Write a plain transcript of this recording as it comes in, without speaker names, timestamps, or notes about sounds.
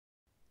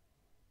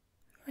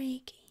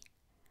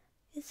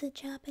is a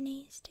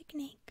Japanese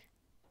technique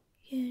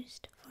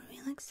used for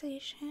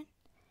relaxation,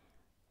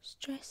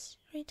 stress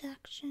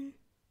reduction,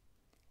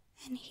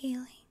 and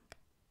healing.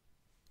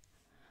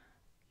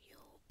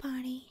 Your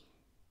body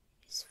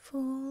is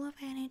full of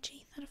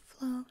energy that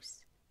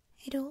flows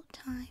at all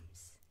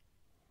times,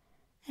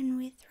 and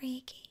with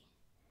Reiki,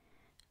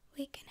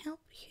 we can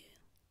help you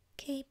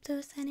keep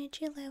those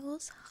energy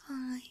levels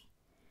high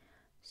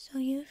so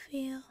you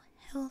feel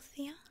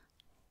healthier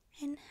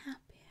and happier.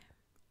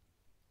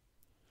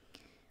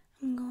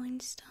 I'm going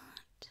to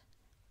start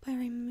by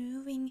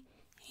removing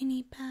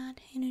any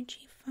bad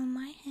energy from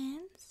my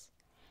hands,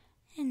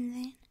 and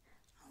then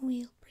I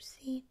will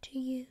proceed to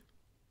you.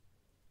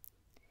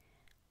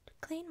 To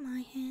clean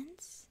my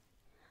hands,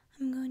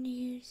 I'm going to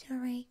use a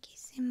Reiki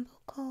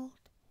symbol called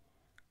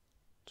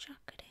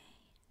Chakra.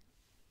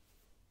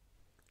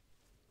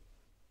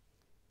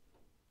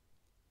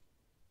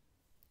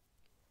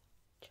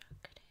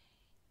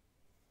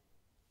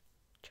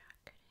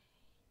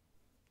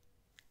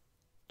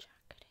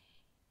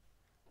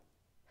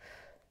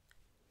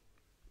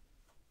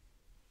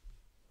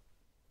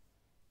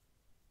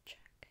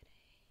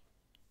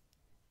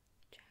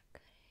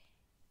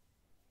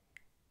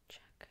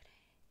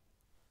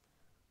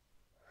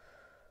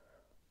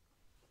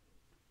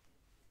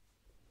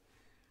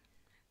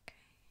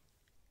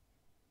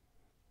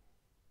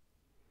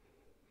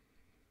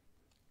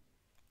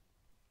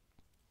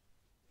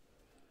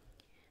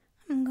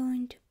 I'm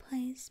going to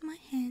place my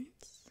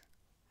hands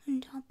on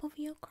top of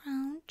your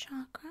crown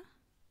chakra,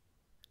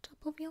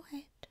 top of your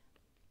head,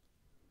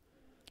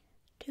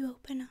 to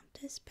open up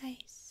the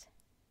space,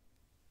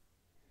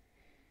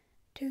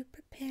 to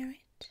prepare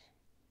it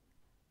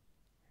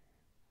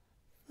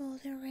for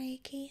the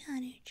Reiki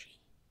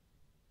energy.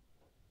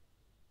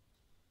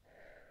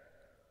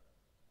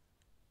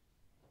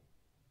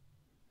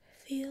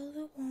 Feel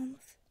the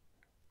warmth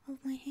of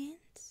my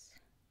hands.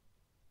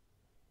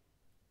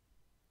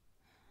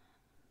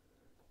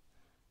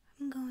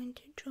 I'm going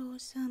to draw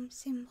some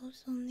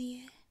symbols on the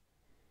air.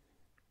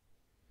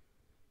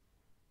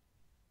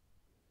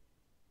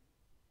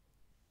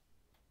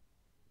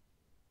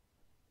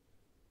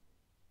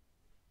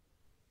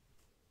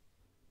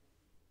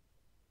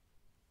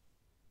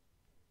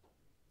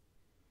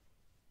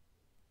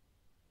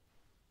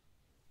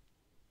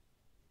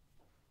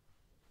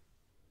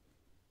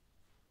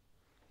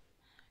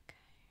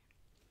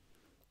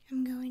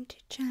 I'm going to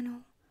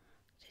channel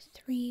the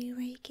 3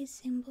 Reiki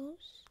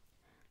symbols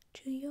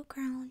to your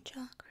crown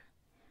chakra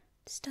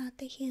to start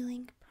the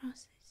healing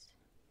process.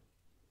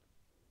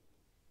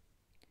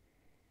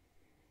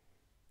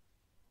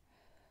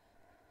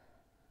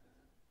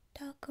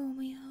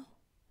 Dakomyo,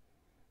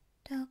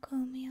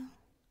 Dakomyo,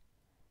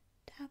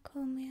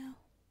 Dakomyo.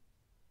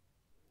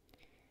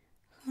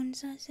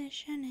 Honsai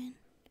Shonen,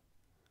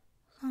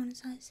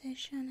 Honsai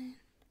Shonen,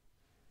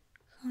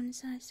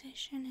 Honsai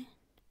Shonen.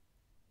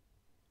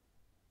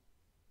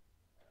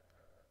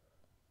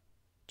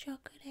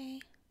 Chakra,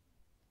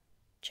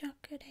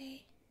 chakra,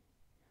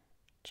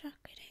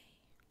 chakra.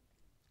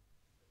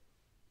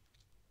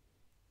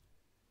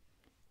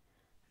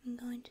 I'm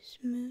going to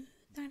smooth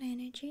that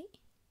energy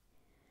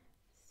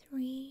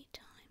 3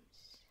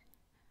 times.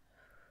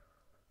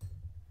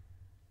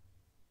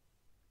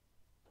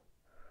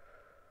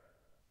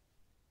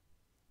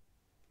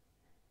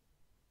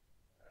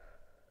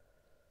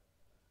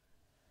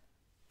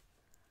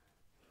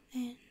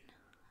 Then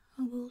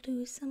I will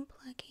do some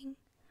plugging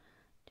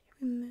to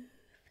remove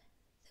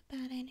the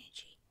bad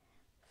energy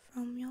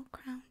from your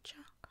crown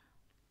chakra.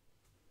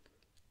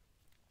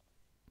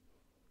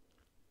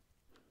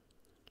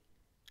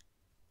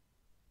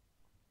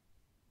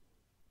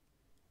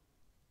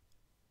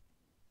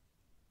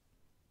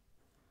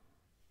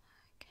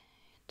 Okay,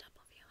 top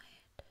of your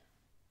head.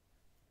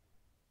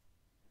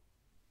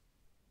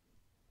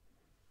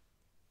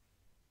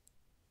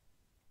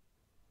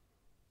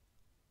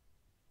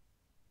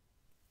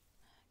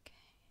 Okay.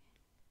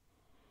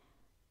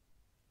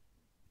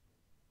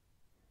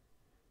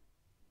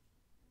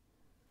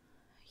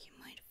 You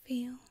might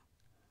feel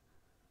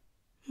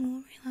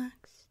more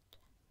relaxed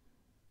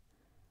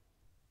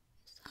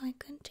as I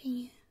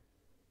continue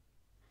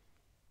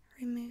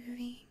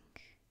removing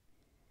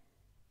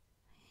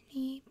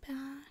any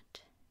bad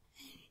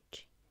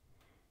energy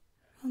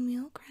from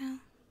your crown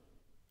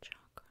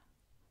chakra.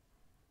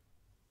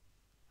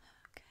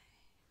 Okay.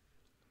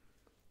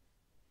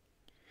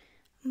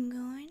 I'm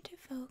going to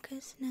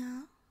focus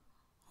now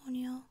on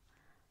your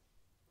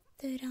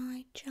third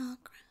eye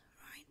chakra,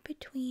 right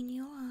between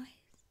your eyes.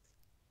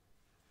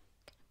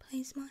 I'm going to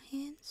place my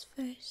hands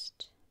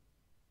first.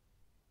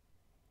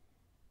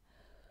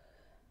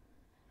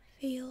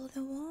 Feel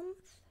the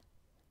warmth.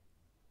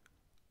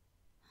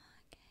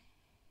 Okay.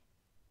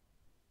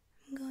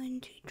 I'm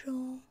going to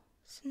draw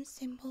some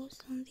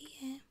symbols on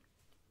the air.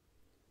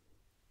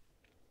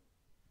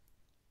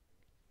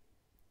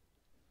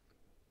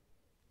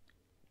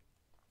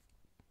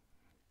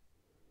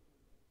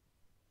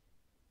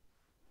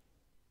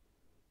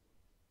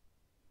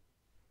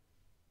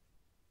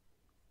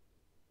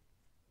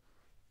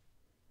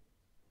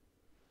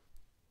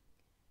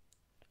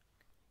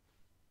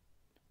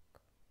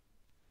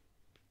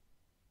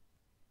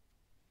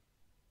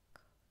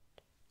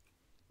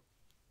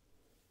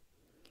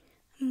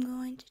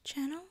 going to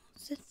channel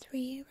the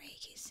 3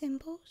 Reiki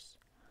symbols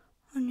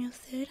on your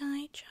third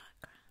eye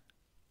chakra.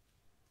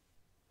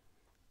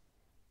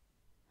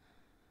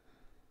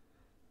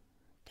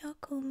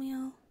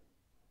 Takumyo,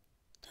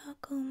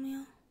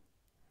 Takumyo,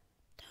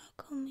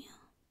 Takumyo.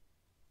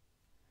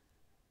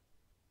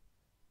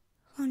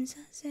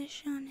 Honsaze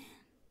shonen,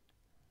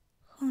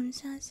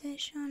 Honsaze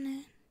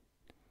shonen,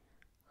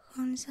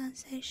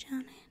 Honsaze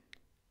shonen.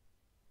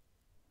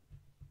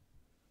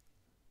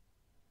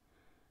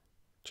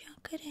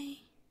 Chakare,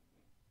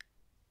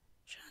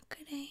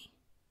 Chakare,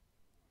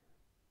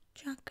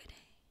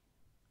 Chakare.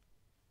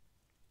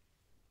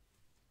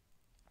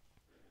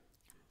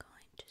 I'm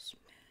going to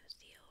smooth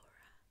the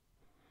aura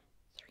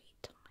 3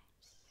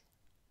 times.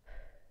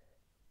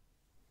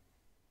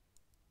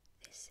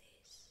 This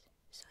is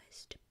so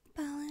as to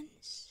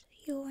balance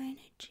your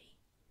energy.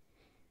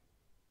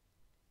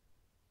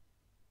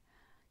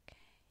 Okay.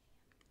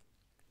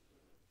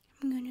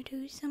 I'm going to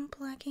do some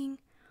plugging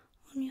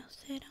on your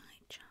third eye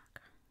chakra.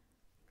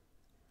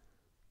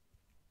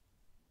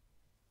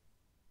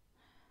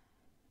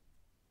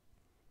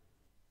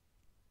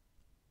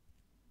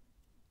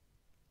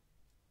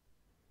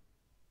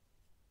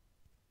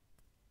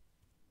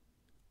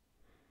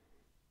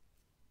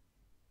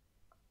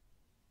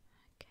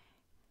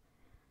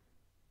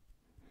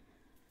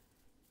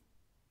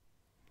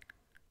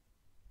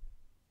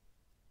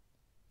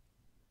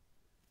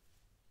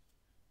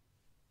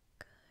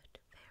 Good,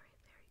 very,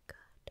 very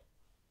good.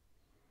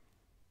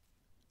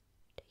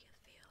 Do you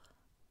feel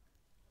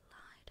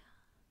lighter,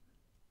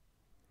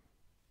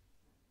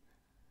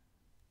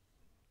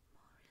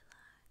 more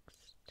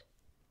relaxed,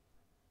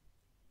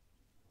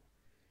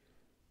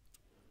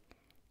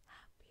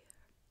 happier?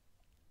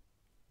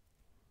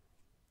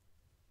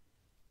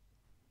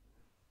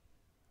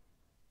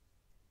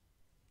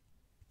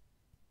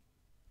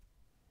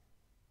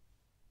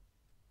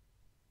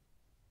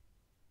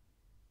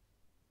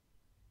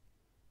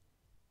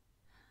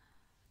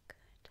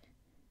 Good.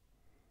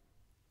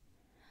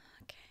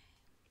 Okay.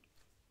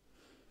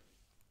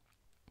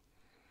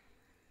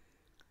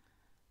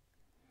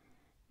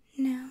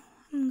 Now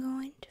I'm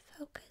going to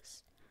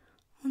focus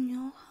on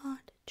your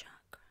heart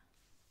chakra.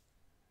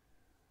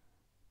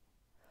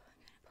 I'm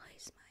going to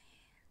place my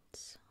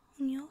hands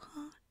on your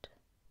heart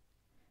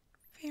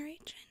very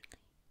gently.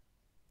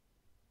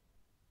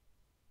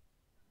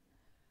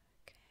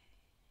 Okay.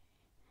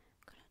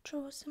 I'm going to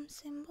draw some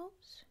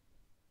symbols.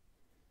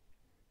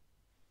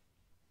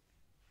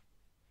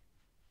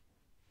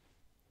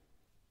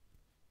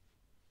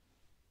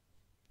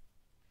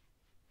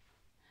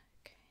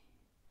 Okay.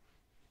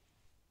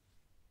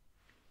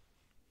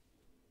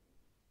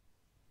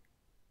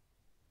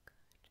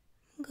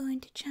 I'm going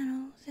to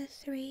channel the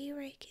 3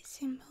 Reiki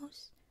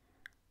symbols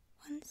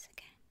once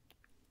again.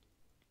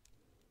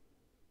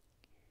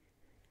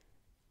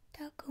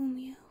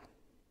 Takumyo,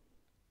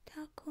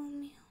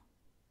 Takumyo,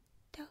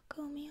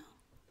 Takumyo.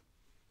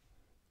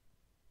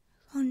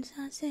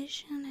 Honsaze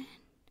shonen,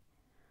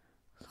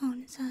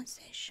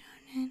 Honsaze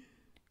shonen,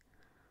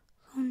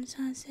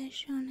 Honsaze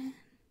shonen.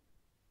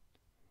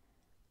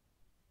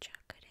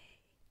 Chakare,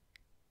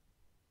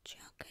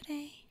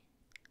 Chakare,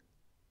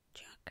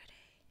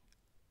 Chakare.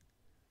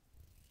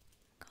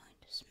 I'm going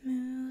to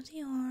smooth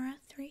the aura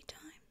 3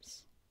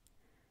 times.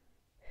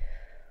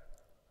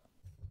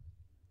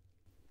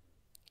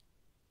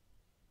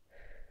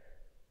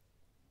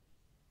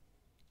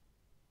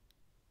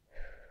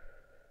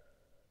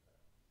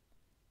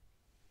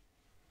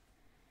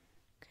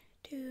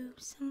 Do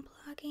some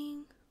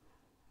plugging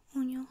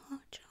on your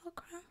heart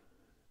chakra.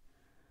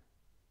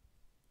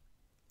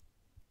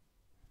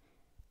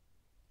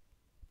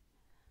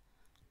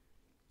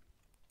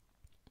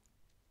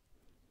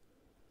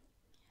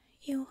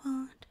 Your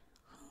heart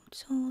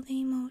holds all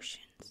the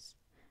emotions,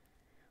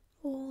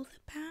 all the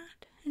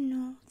bad and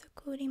all the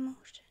good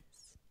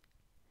emotions.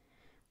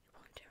 We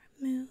want to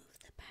remove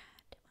the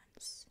bad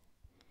ones.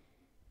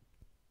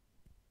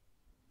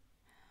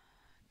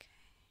 Okay.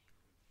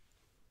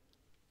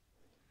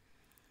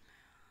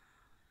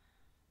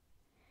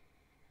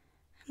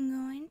 I'm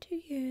going to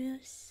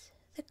use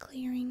the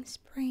clearing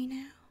spray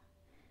now.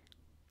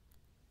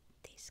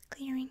 This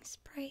clearing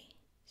spray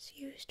is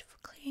used for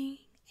clearing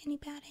any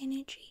bad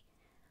energy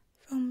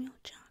from your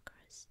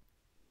chakras.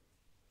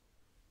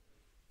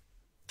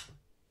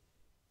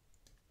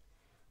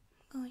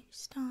 I'm going to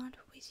start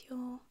with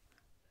your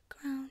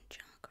crown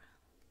chakra.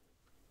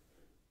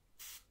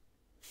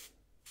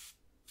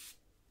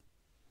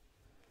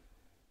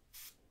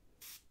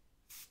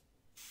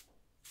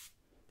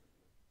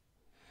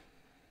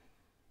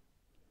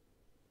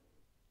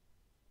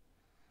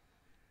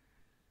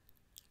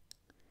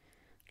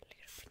 A little bit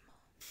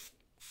more.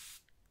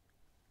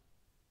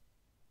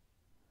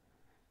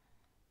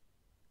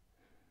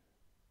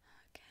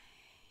 Okay.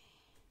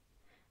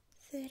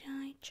 Third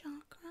eye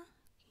chakra.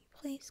 Can you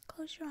please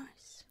close your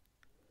eyes?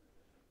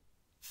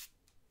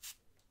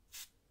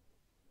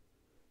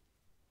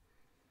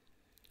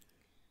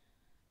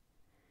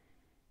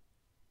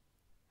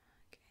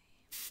 Okay.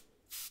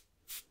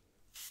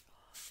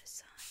 All the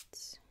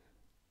sides.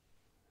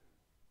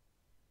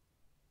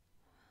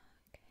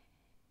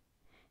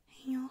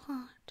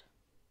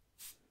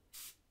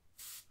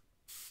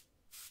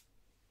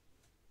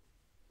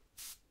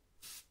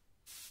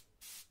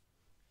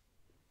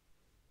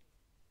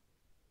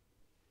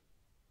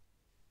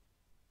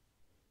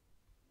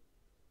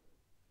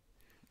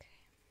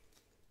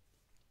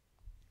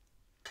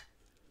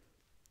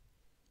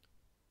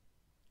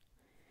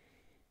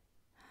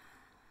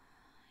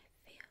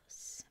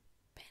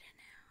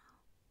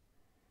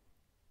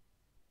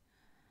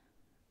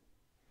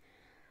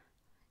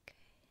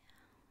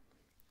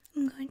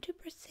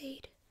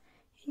 proceed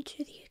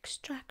into the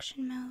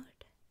extraction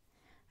mode.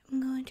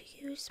 I'm going to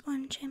use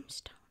one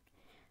gemstone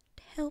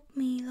to help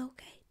me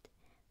locate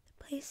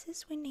the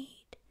places we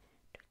need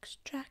to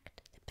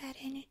extract the bad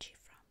energy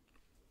from.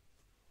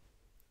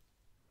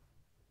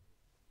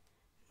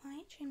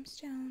 My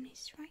gemstone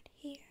is right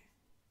here.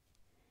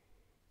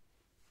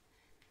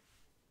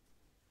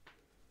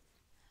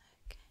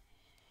 Okay.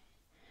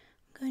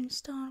 I'm going to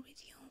start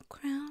with your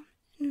crown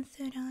and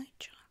third eye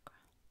chakra.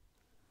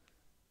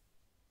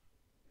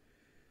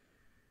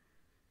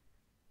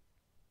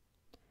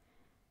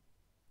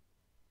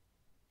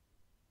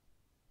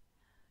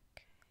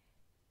 Okay.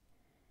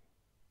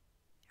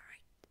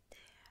 Right there.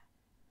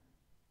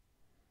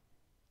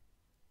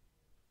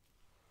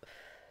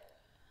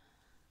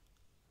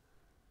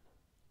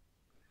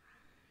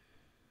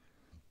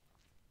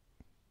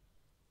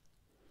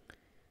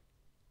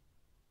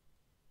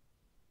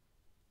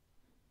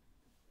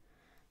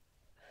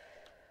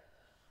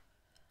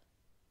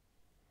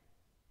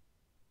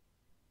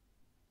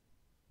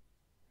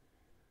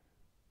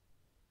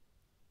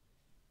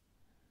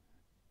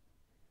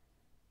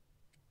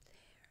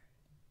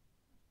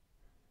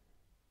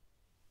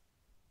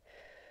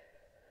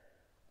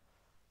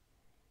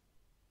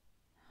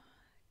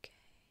 Okay,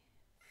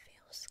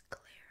 feels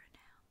clear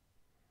now.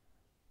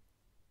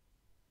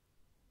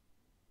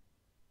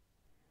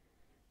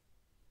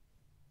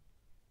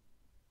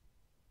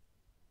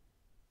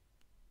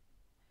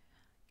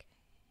 Okay.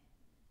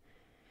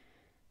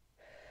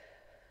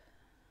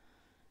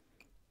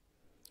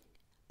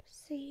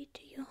 Proceed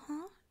to your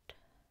heart.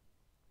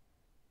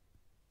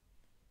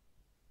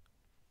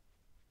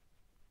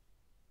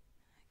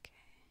 Okay.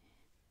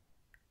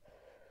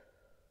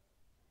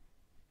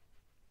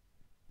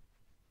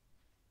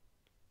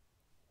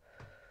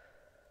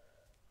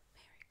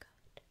 Very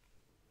good.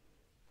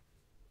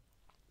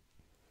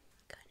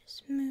 I'm going to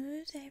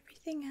smooth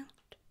everything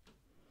out.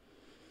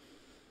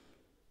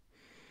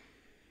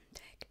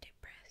 Take a deep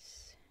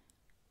breath.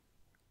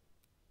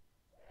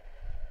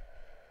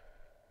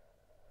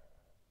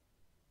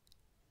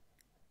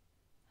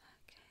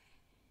 Okay.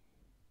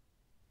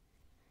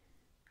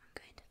 I'm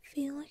going to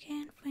feel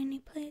again for any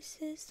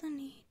places that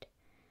need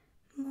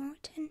more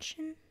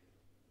attention.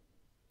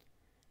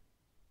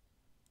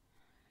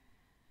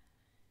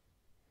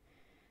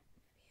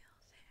 Feel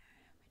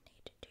there. We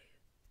need to do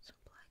some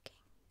plucking.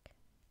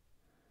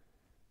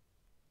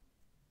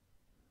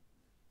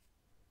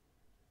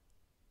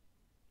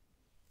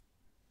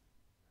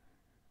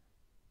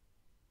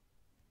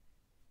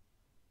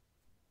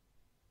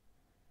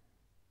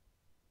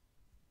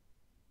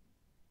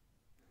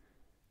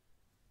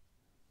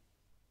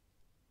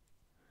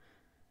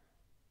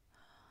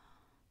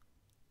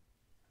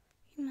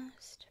 You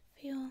must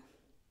feel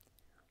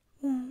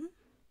warm.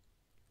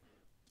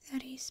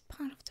 That is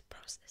part of the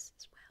process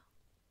as well.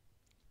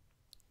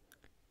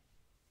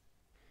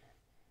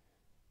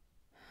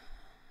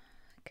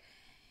 Okay,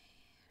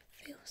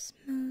 feel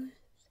smooth.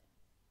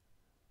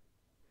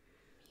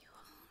 Your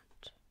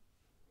heart.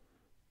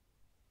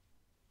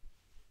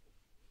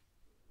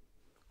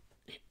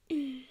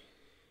 Okay.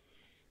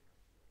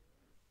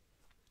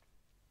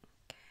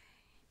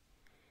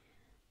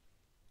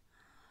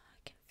 I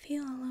can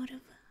feel a lot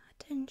of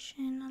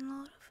attention, a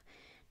lot of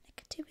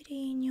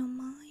negativity in your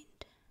mind.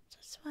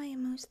 That's why I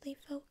mostly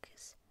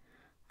focus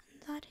on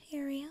that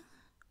area.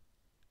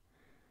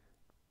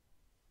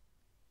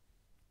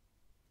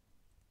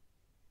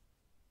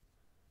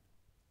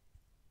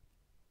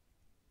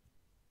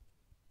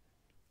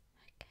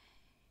 Okay.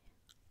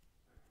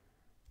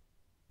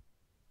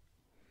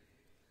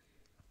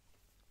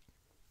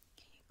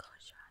 Can you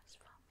close your eyes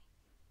for me?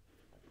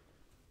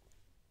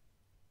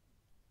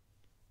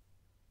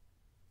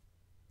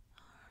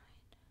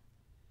 Alright.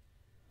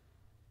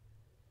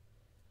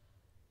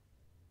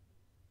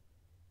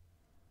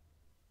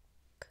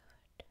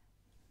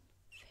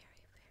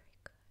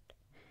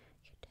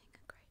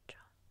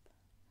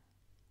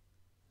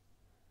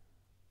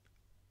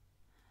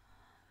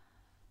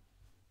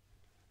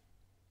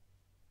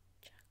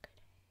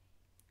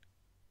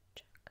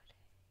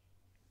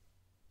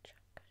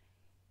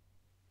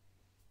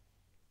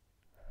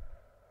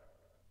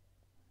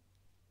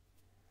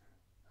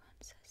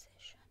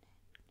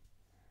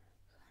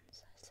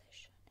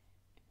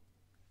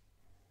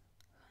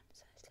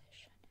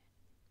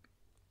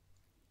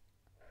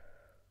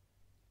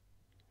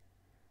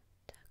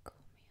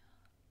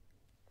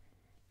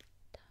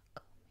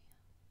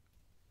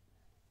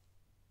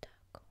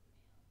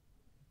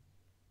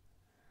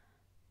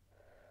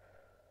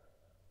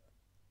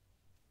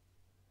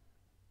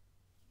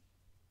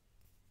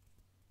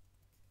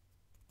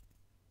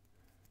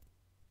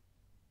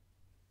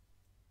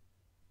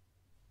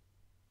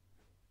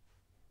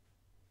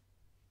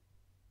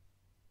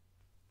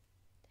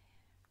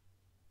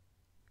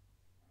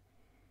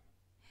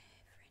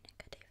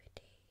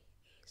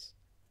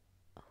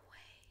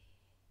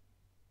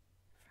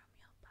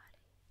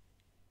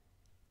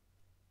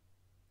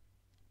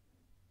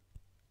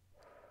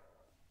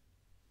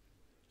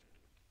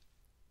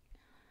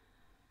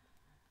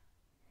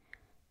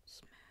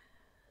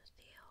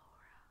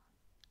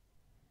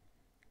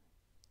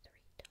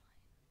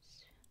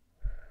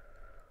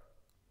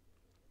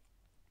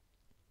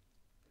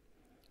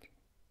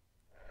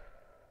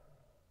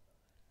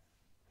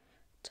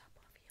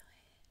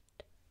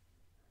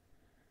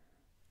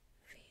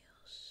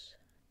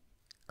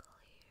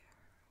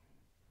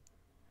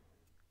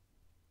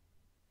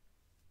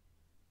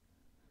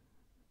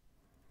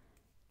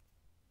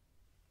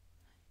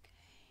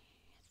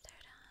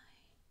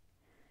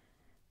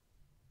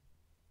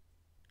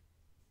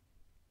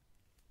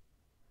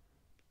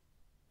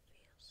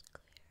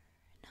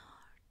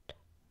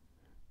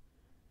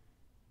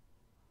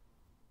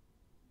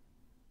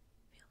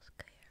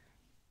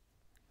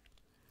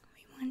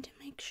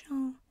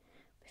 sure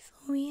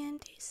before we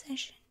end this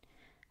session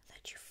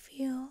that you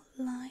feel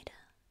lighter,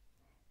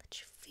 that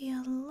you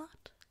feel a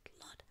lot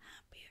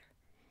happier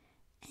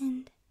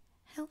and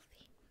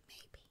healthy,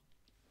 maybe,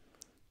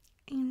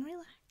 and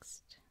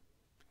relaxed.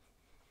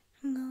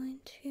 I'm going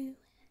to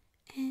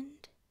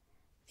end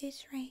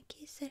this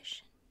Reiki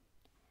session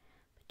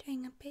by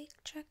doing a big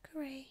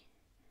chakra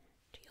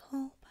to your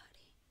whole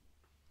body.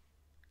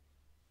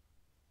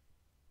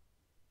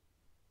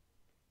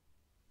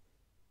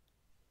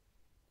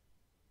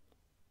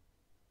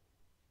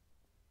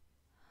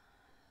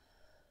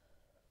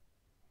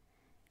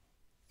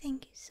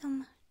 Thank you so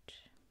much